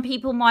 Some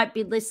people might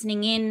be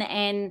listening in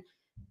and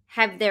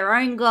have their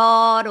own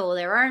God or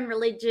their own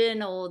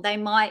religion, or they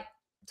might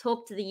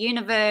talk to the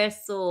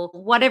universe or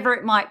whatever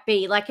it might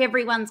be. Like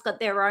everyone's got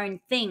their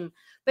own thing.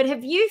 But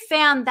have you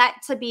found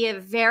that to be a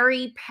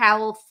very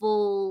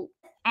powerful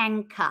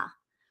anchor?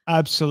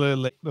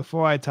 Absolutely.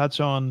 Before I touch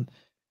on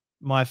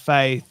my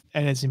faith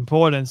and its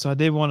importance, I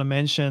did want to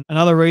mention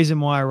another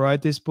reason why I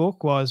wrote this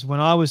book was when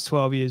I was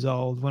 12 years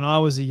old, when I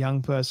was a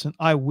young person,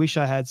 I wish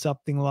I had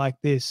something like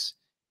this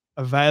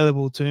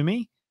available to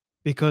me,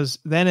 because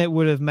then it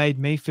would have made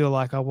me feel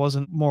like I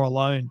wasn't more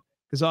alone,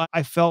 because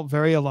I felt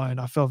very alone.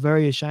 I felt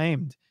very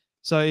ashamed.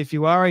 So if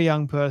you are a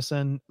young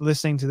person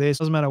listening to this,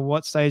 doesn't matter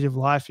what stage of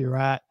life you're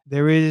at,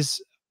 there is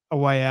a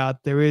way out.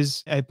 There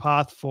is a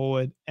path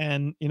forward.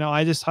 And, you know,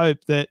 I just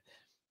hope that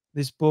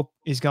this book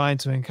is going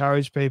to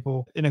encourage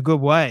people in a good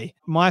way.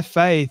 My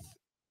faith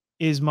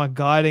is my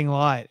guiding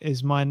light,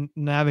 is my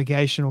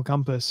navigational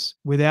compass.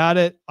 Without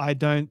it, I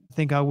don't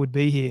think I would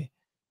be here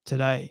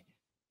today.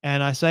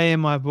 And I say in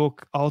my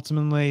book,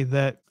 ultimately,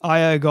 that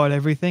I owe God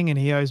everything and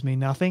he owes me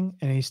nothing,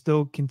 and he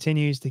still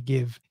continues to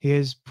give. He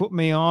has put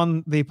me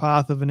on the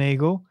path of an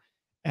eagle.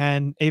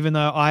 And even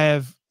though I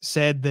have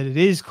said that it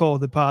is called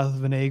the path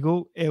of an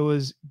eagle, it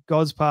was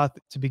God's path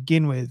to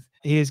begin with.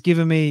 He has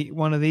given me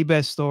one of the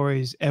best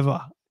stories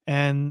ever,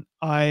 and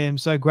I am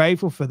so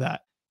grateful for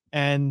that.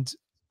 And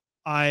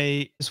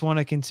I just want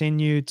to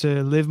continue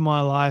to live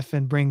my life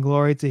and bring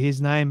glory to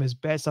his name as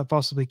best I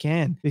possibly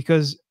can,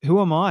 because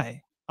who am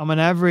I? I'm an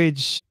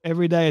average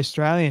everyday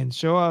Australian.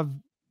 Sure, I've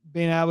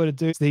been able to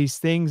do these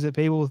things that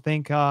people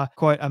think are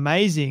quite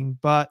amazing,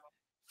 but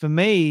for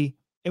me,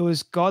 it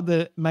was God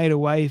that made a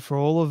way for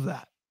all of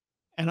that.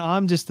 And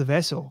I'm just the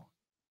vessel,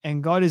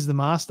 and God is the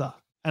master,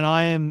 and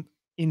I am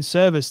in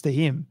service to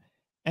him.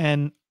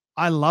 And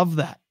I love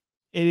that.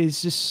 It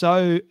is just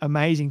so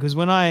amazing, because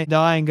when I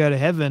die and go to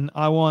heaven,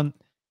 I want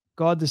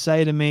God to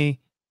say to me,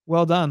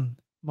 well done,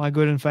 my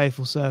good and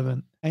faithful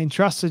servant. I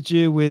entrusted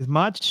you with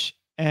much,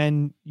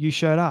 and you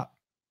showed up,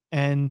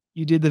 and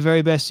you did the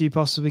very best you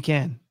possibly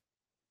can.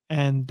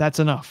 And that's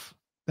enough.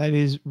 That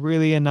is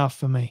really enough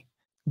for me.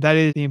 That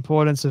is the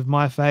importance of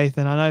my faith.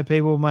 And I know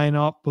people may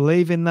not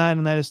believe in that,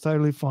 and that is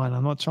totally fine.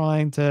 I'm not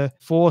trying to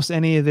force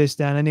any of this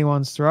down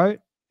anyone's throat.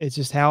 It's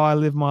just how I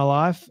live my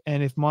life.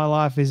 And if my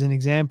life is an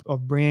example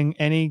of bringing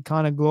any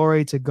kind of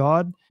glory to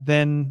God,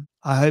 then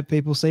I hope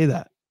people see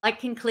that. I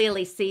can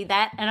clearly see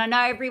that. And I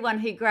know everyone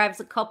who grabs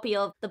a copy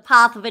of The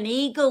Path of an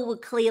Eagle will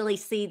clearly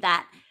see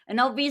that. And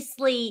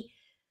obviously,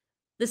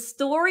 the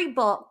story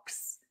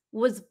box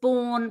was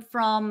born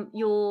from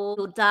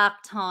your dark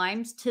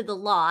times to the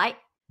light.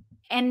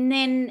 And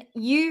then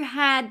you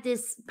had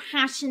this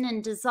passion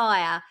and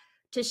desire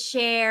to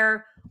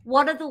share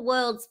what are the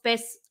world's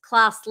best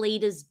class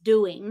leaders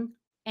doing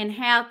and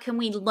how can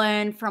we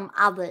learn from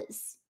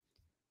others.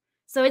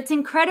 So it's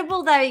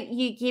incredible that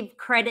you give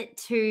credit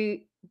to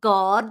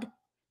God,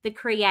 the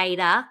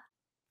creator,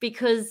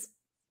 because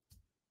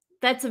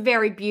that's a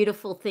very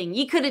beautiful thing.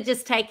 You could have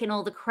just taken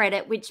all the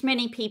credit, which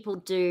many people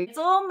do. It's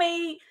all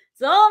me,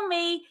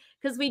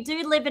 because we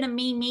do live in a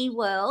me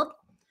world.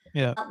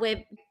 Yeah.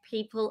 Where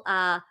people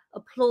are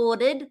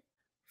applauded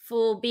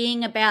for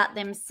being about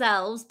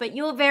themselves, but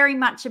you're very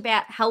much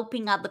about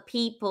helping other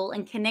people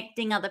and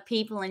connecting other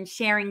people and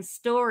sharing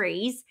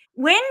stories.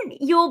 When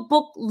your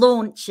book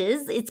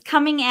launches, it's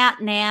coming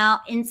out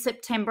now in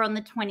September on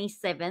the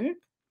 27th.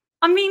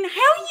 I mean, how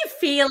are you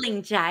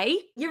feeling, Jay?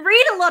 You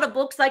read a lot of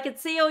books. I could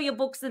see all your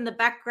books in the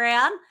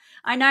background.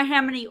 I know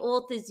how many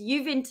authors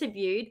you've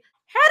interviewed.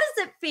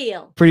 How does it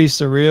feel? Pretty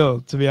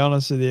surreal, to be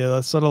honest with you.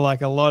 That's sort of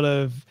like a lot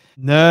of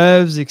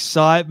nerves,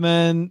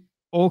 excitement,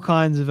 all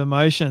kinds of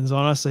emotions,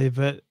 honestly.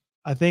 But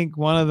I think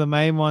one of the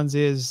main ones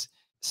is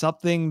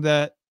something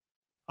that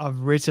I've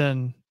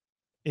written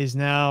is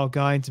now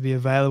going to be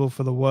available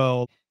for the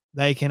world.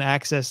 They can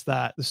access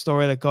that, the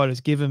story that God has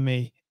given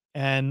me,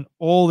 and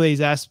all these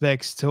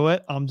aspects to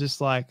it. I'm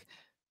just like,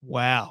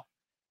 wow.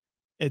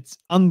 It's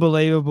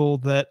unbelievable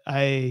that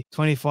a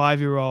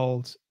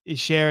 25-year-old is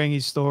sharing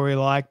his story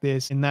like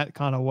this in that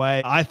kind of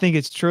way. I think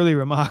it's truly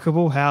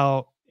remarkable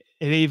how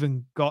it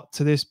even got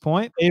to this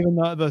point. Even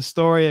though the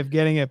story of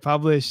getting it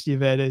published,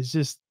 Yvette, is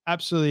just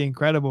absolutely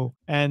incredible.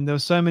 And there were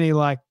so many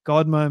like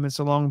God moments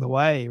along the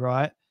way,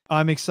 right?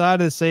 I'm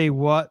excited to see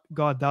what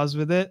God does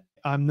with it.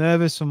 I'm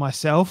nervous for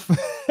myself.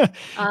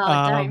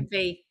 Don't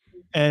be.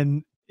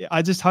 And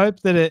I just hope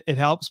that it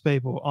helps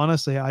people.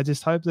 Honestly, I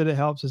just hope that it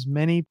helps as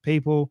many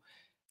people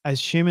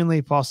as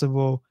humanly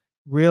possible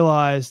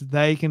realize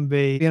they can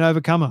be an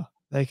overcomer.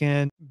 They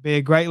can be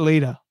a great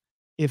leader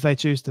if they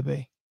choose to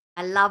be.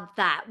 I love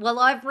that. Well,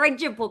 I've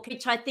read your book,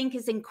 which I think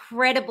is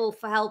incredible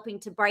for helping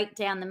to break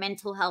down the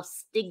mental health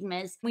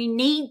stigmas. We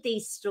need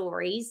these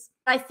stories,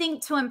 I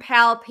think, to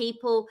empower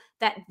people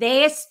that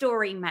their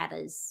story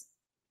matters,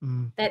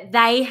 that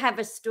they have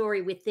a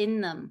story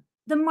within them.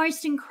 The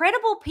most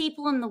incredible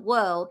people in the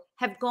world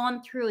have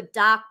gone through a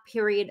dark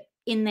period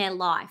in their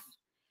life,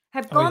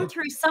 have gone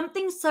through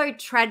something so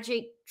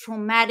tragic,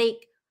 traumatic,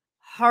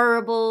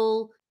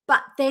 horrible,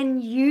 but then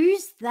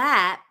use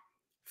that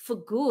for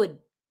good.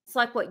 It's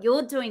like what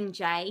you're doing,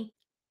 Jay.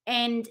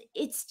 And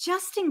it's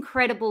just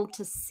incredible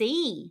to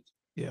see.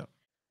 Yeah.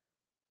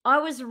 I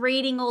was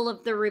reading all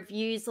of the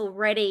reviews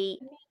already.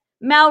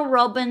 Mel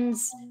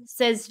Robbins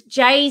says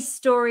Jay's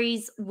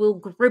stories will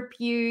grip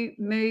you,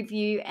 move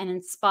you, and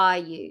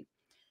inspire you.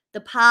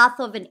 The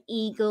Path of an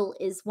Eagle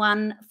is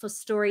one for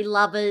story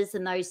lovers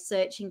and those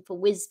searching for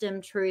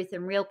wisdom, truth,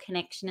 and real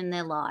connection in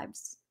their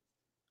lives.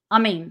 I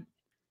mean,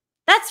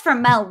 that's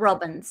from Mel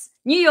Robbins,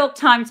 New York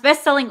Times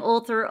bestselling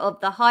author of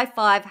The High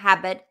Five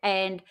Habit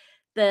and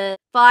the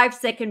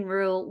 5-Second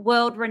Rule,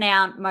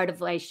 world-renowned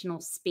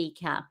motivational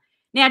speaker.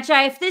 Now,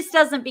 Jay, if this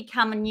doesn't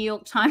become a New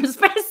York Times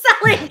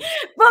bestselling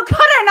book,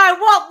 I don't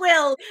know what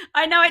will.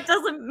 I know it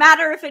doesn't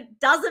matter if it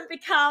doesn't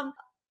become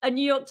a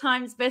New York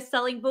Times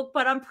bestselling book,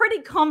 but I'm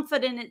pretty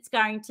confident it's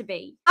going to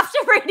be. After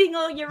reading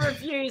all your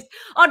reviews,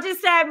 I'll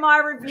just add my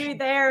review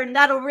there and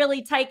that'll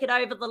really take it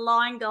over the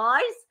line,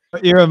 guys.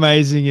 You're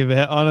amazing,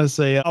 Yvette.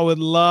 Honestly, I would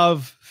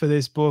love for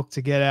this book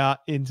to get out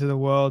into the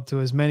world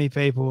to as many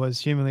people as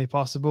humanly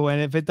possible.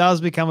 And if it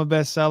does become a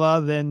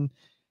bestseller, then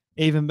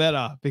even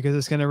better, because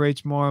it's going to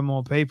reach more and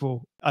more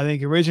people. I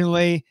think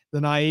originally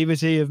the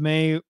naivety of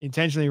me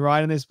intentionally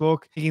writing this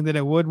book, thinking that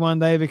it would one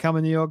day become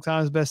a New York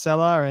Times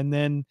bestseller, and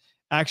then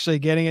actually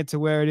getting it to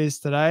where it is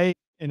today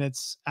in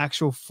its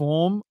actual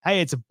form.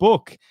 Hey, it's a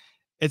book.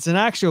 it's an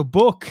actual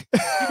book.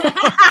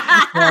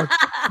 Like,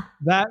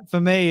 that for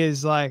me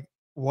is like,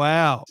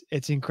 wow,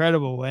 it's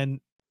incredible.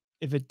 And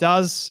if it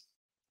does,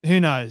 who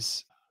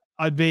knows?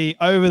 I'd be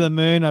over the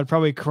moon. I'd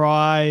probably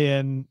cry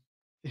and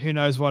who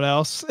knows what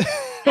else.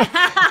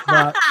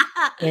 But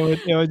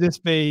it would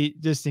just be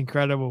just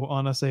incredible,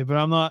 honestly. But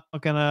I'm not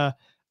gonna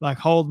like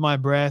hold my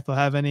breath or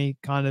have any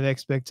kind of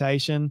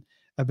expectation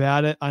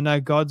about it. I know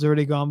God's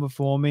already gone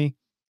before me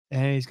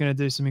and he's going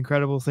to do some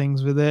incredible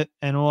things with it.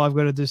 And all I've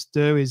got to just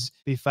do is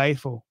be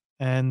faithful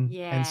and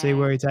see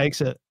where he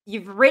takes it.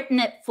 You've written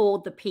it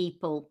for the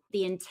people.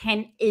 The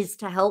intent is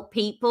to help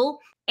people,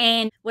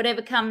 and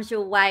whatever comes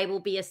your way will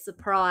be a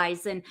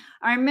surprise. And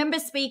I remember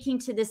speaking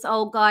to this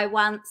old guy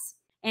once,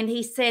 and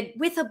he said,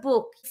 with a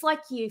book, it's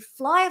like you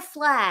fly a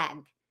flag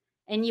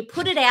and you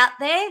put it out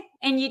there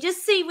and you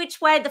just see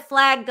which way the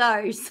flag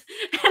goes.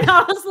 And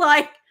I was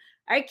like,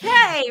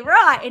 okay,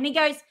 right. And he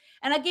goes,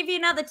 and I'll give you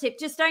another tip.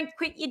 Just don't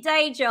quit your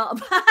day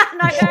job.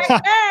 And I go,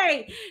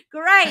 hey,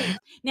 great.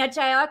 Now,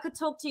 Jay, I could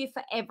talk to you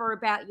forever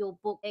about your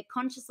book. They're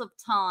conscious of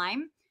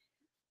time.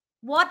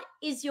 What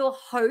is your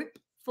hope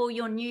for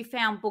your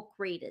newfound book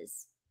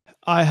readers?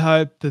 I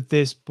hope that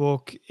this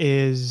book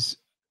is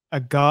a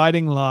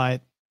guiding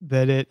light,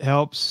 that it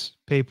helps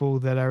people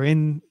that are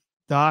in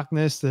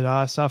darkness, that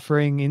are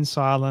suffering in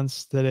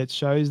silence, that it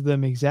shows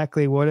them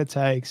exactly what it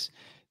takes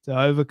to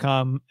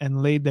overcome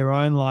and lead their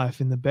own life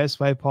in the best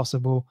way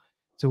possible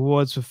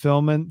towards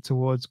fulfillment,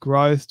 towards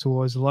growth,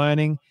 towards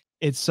learning.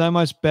 It's so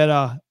much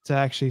better to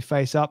actually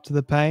face up to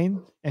the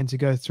pain and to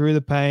go through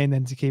the pain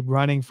than to keep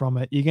running from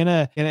it. You're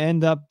gonna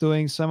end up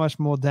doing so much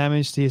more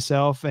damage to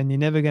yourself, and you're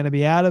never going to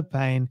be out of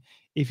pain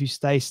if you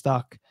stay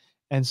stuck.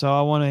 And so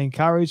I want to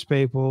encourage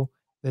people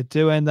that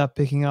do end up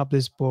picking up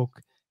this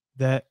book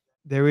that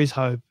there is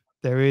hope.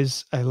 There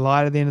is a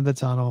light at the end of the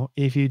tunnel.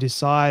 If you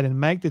decide and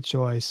make the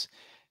choice,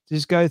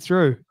 just go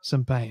through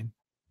some pain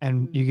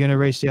and you're going to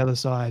reach the other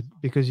side,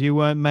 because you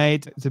weren't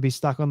made to be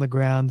stuck on the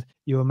ground.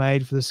 You were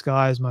made for the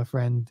skies, my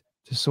friend,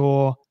 to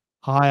soar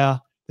higher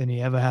than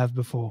you ever have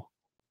before.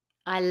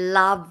 I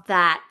love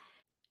that.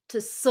 To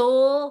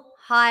soar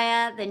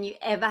higher than you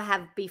ever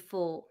have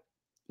before.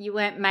 You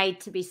weren't made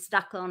to be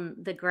stuck on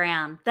the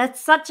ground. That's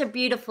such a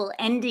beautiful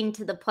ending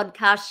to the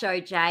podcast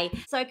show, Jay.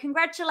 So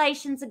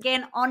congratulations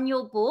again on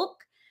your book.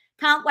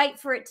 Can't wait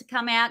for it to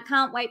come out.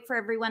 Can't wait for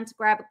everyone to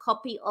grab a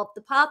copy of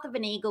The Path of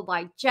an Eagle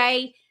by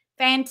Jay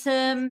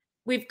Fantom.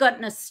 We've got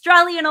an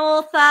Australian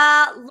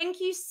author. Thank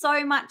you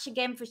so much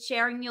again for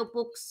sharing your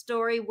book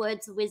story,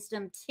 words of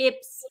wisdom,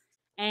 tips,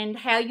 and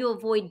how you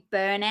avoid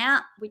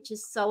burnout, which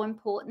is so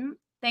important.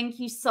 Thank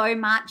you so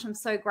much. I'm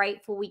so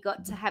grateful we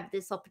got to have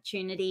this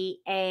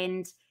opportunity,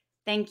 and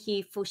thank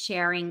you for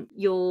sharing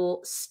your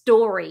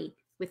story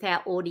with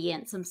our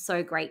audience. I'm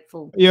so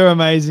grateful. You're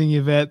amazing,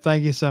 Yvette.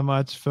 Thank you so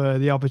much for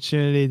the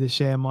opportunity to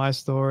share my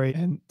story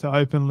and to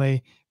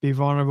openly be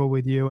vulnerable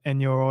with you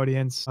and your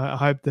audience. I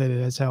hope that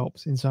it has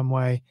helped in some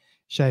way,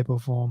 shape,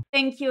 or form.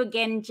 Thank you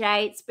again,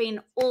 Jay. It's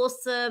been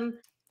awesome.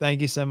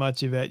 Thank you so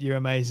much, Yvette. You're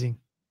amazing.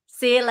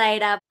 See you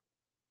later.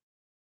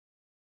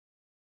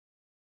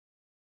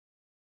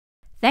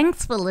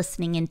 Thanks for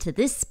listening into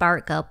this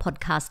Spirit Girl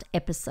podcast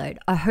episode.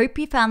 I hope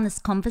you found this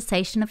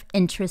conversation of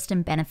interest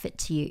and benefit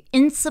to you.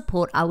 In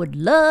support, I would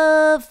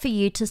love for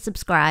you to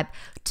subscribe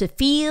to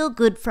Feel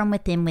Good From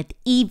Within with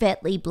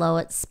Yvette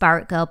Blowitz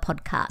Spirit Girl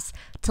podcast,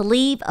 to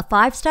leave a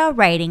 5-star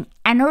rating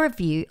and a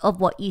review of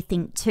what you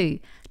think too,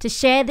 to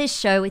share this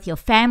show with your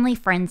family,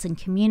 friends, and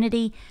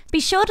community. Be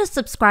sure to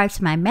subscribe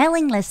to my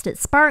mailing list at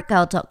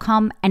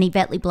spiritgirl.com and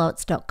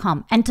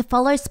yvetteblowitz.com, and to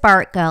follow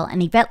Spirit Girl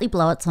and Yvette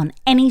Blowitz on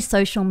any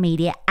social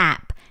media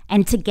app.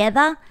 And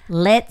together,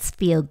 let's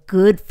feel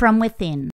good from within.